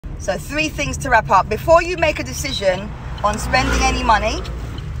So 3 things to wrap up. Before you make a decision on spending any money,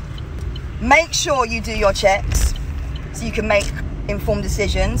 make sure you do your checks so you can make informed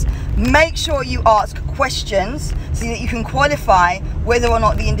decisions. Make sure you ask questions so that you can qualify whether or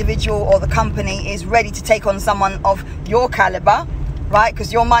not the individual or the company is ready to take on someone of your caliber, right?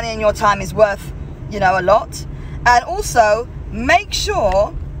 Because your money and your time is worth, you know, a lot. And also make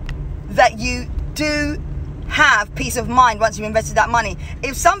sure that you do have peace of mind once you've invested that money.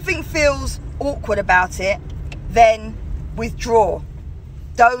 If something feels awkward about it, then withdraw.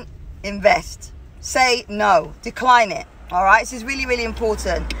 Don't invest. Say no. Decline it. All right, this is really, really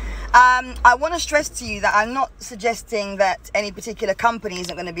important. I want to stress to you that I'm not suggesting that any particular company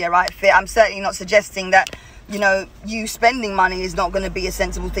isn't going to be a right fit. I'm certainly not suggesting that, you know, you spending money is not going to be a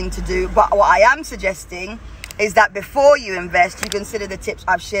sensible thing to do. But what I am suggesting is that before you invest, you consider the tips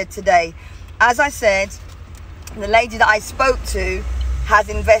I've shared today. As I said, the lady that I spoke to has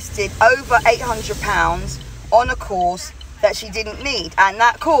invested over £800 on a course that she didn't need. And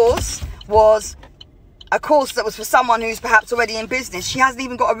that course was a course that was for someone who's perhaps already in business. She hasn't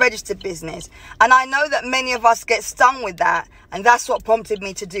even got a registered business. And I know that many of us get stung with that. And that's what prompted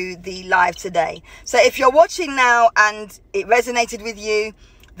me to do the live today. So if you're watching now and it resonated with you,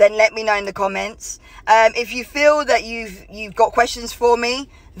 then let me know in the comments. If you feel that you've got questions for me,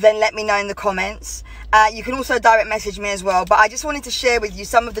 then let me know in the comments. You can also direct message me as well. But I just wanted to share with you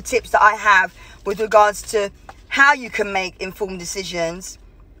some of the tips that I have with regards to how you can make informed decisions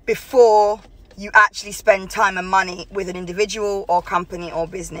before you actually spend time and money with an individual or company or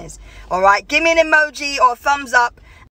business. All right, give me an emoji or a thumbs up